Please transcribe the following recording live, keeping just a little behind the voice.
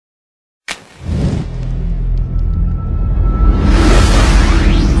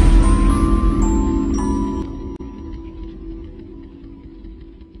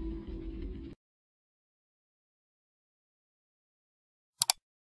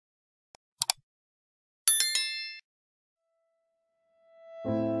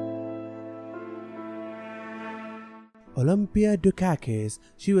Olympia Dukakis.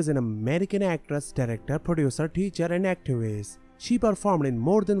 She was an American actress, director, producer, teacher and activist. She performed in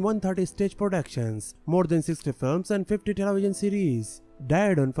more than 130 stage productions, more than 60 films and 50 television series.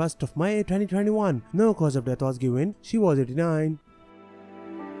 Died on 1st of May 2021. No cause of death was given. She was 89.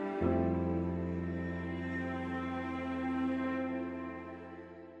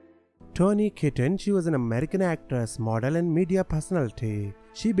 Tawny Kitaen. She was an American actress, model and media personality.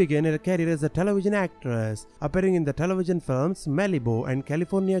 She began her career as a television actress, appearing in the television films Malibu and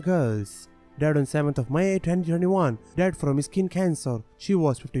California Girls. Died on 7th of May 2021. Died from skin cancer. She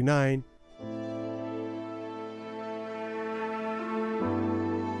was 59.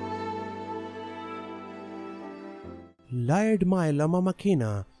 Lyudmyla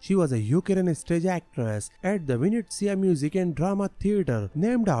Mamakina. She was a Ukrainian stage actress at the Venezia Music and Drama Theatre,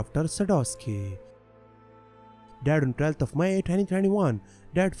 named after Sadowski. Died on 12th of May 2021.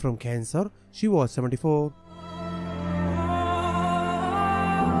 Died from cancer. She was 74.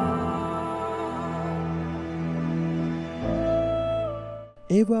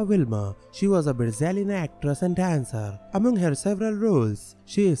 Eva Wilma. She was a Brazilian actress and dancer. Among her several roles,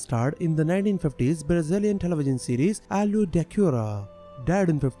 she starred in the 1950s Brazilian television series A Lyudmyla. Died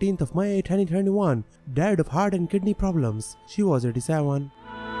on 15th of May 2021. Died of heart and kidney problems. She was 87.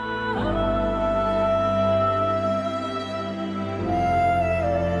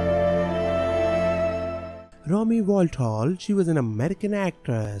 Romy Walthall. She was an American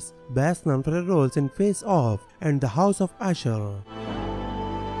actress, best known for her roles in Face Off and The House of Usher.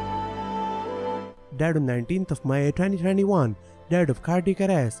 Died on 19th of May 2021. Died of cardiac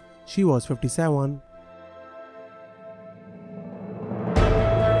arrest. She was 57.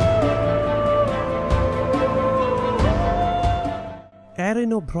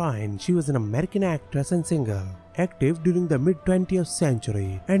 Erin O Brien. She was an American actress and singer, active during the mid-20th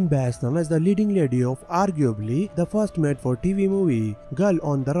century and best known as the leading lady of arguably the first made-for-TV movie Girl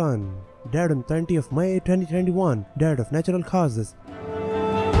on the Run. Died on 20th of May 2021. Died of natural causes.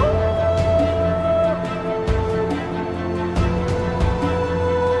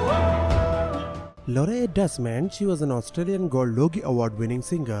 Lorrae Desmond. She was an Australian Gold Logie Award-winning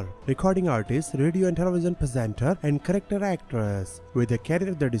singer, recording artist, radio and television presenter and character actress, with a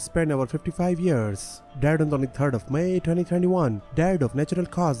career that spanned over 55 years. Died on the 23rd of May 2021. Died of natural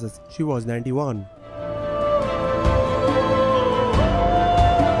causes. She was 91.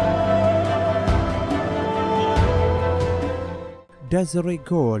 Desiree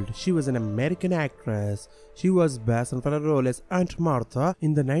Gould. She was an American actress. She was best known for her role as Aunt Martha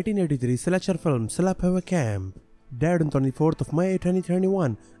in the 1983 slasher film Sleepaway Camp. Died on 24th of May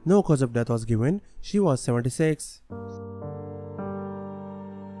 2021. No cause of death was given. She was 76.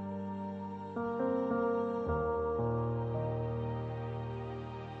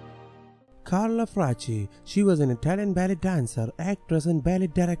 Carla Fracci. She was an Italian ballet dancer, actress and ballet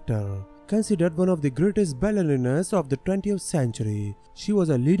director. Considered one of the greatest ballerinas of the 20th century. She was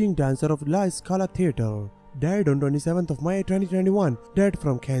a leading dancer of La Scala Theatre. Died on 27th of May 2021. Died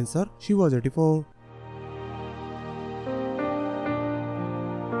from cancer. She was 84.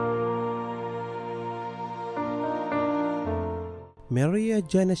 Marina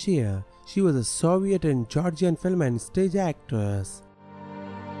Janashia. She was a Soviet and Georgian film and stage actress.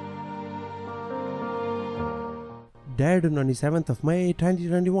 Died on 27th of May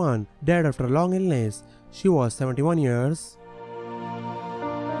 2021. Died after a long illness. She was 71 years.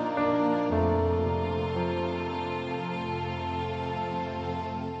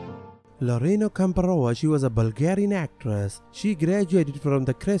 Lorina Kamburova. She was a Bulgarian actress. She graduated from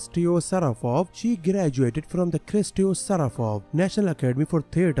the Kristio-Sarafov National Academy for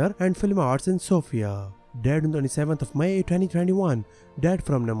Theatre and Film Arts in Sofia. Died on 27th of May 2021. Died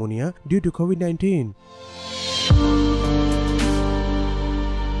from pneumonia due to COVID-19.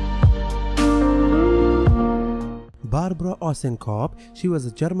 Barbara Ossenkopp. She was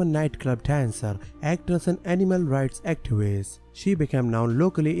a German nightclub dancer, actress and animal rights activist. She became known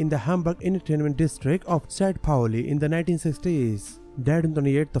locally in the Hamburg entertainment district of St. Pauli in the 1960s. Died on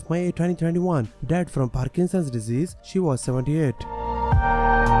 28th of May 2021. Died from Parkinson's disease. She was 78.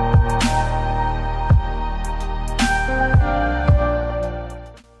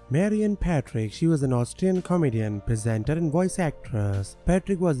 Marion Petric. She was an Austrian comedian, presenter and voice actress.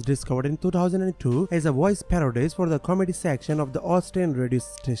 Petric was discovered in 2002 as a voice parodist for the comedy section of the Austrian radio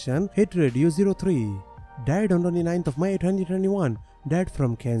station Hit Radio 03. Died on 29th of May 2021. Died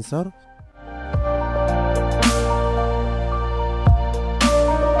from cancer.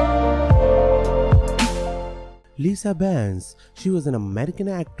 Lisa Banks. She was an American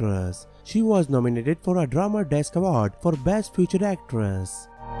actress. She was nominated for a Drama Desk Award for Best Featured Actress.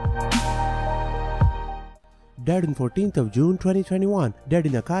 Died on 14th of June 2021. Died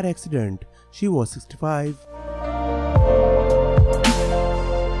in a car accident. She was 65.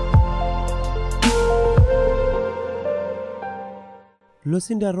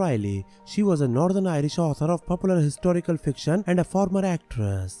 Lucinda Riley. She was a Northern Irish author of popular historical fiction and a former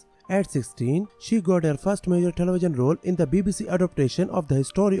actress. At 16, she got her first major television role in the BBC adaptation of the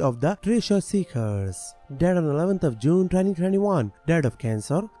history of the Treasure Seekers. Died on 11th of June 2021. Died of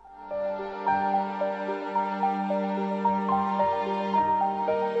cancer.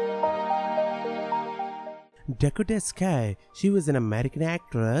 Dakota Sky. She was an American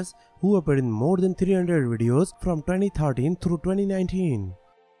actress who appeared in more than 300 videos from 2013 through 2019.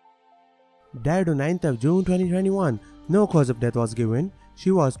 Died on 9th of June 2021. No cause of death was given.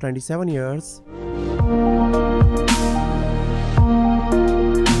 She was 27 years.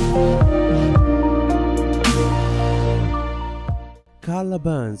 Karla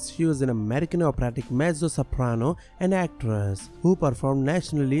Burns. She was an American operatic mezzo-soprano and actress who performed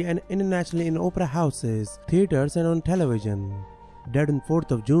nationally and internationally in opera houses, theaters and on television. Died on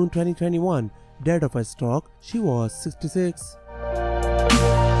 4th of June 2021. Died of a stroke. She was 66.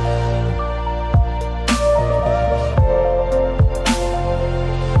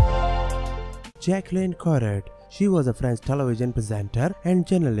 Jacqueline Corret. She was a French television presenter and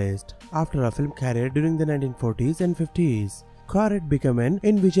journalist. After a film career during the 1940s and 50s, Corret became an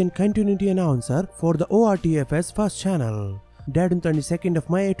in-vision continuity announcer for the ORTF's first channel. Died on 22nd of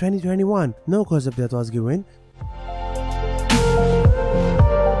May 2021. No cause of death was given.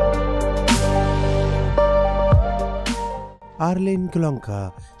 Arlene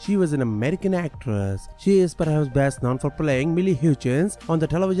Glonka. She was an American actress. She is perhaps best known for playing Millie Hutchins on the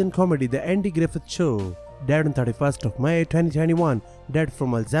television comedy The Andy Griffith Show. Died on 31st of May 2021. Died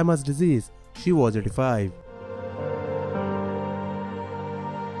from Alzheimer's disease. She was 85.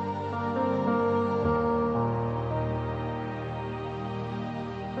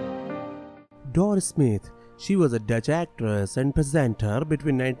 Doris Smith. She was a Dutch actress and presenter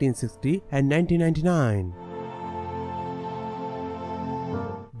between 1960 and 1999.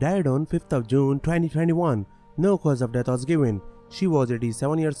 Died on 5th of June 2021. No cause of death was given. She was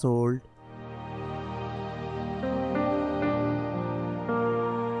 87 years old.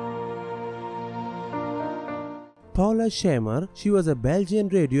 Paula Schemer. She was a Belgian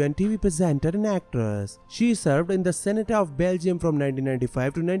radio and TV presenter and actress. She served in the Senate of Belgium from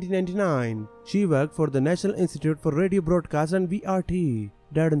 1995 to 1999. She worked for the National Institute for Radio Broadcast and VRT.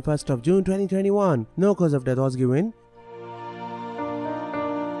 Died on 1st of June 2021. No cause of death was given.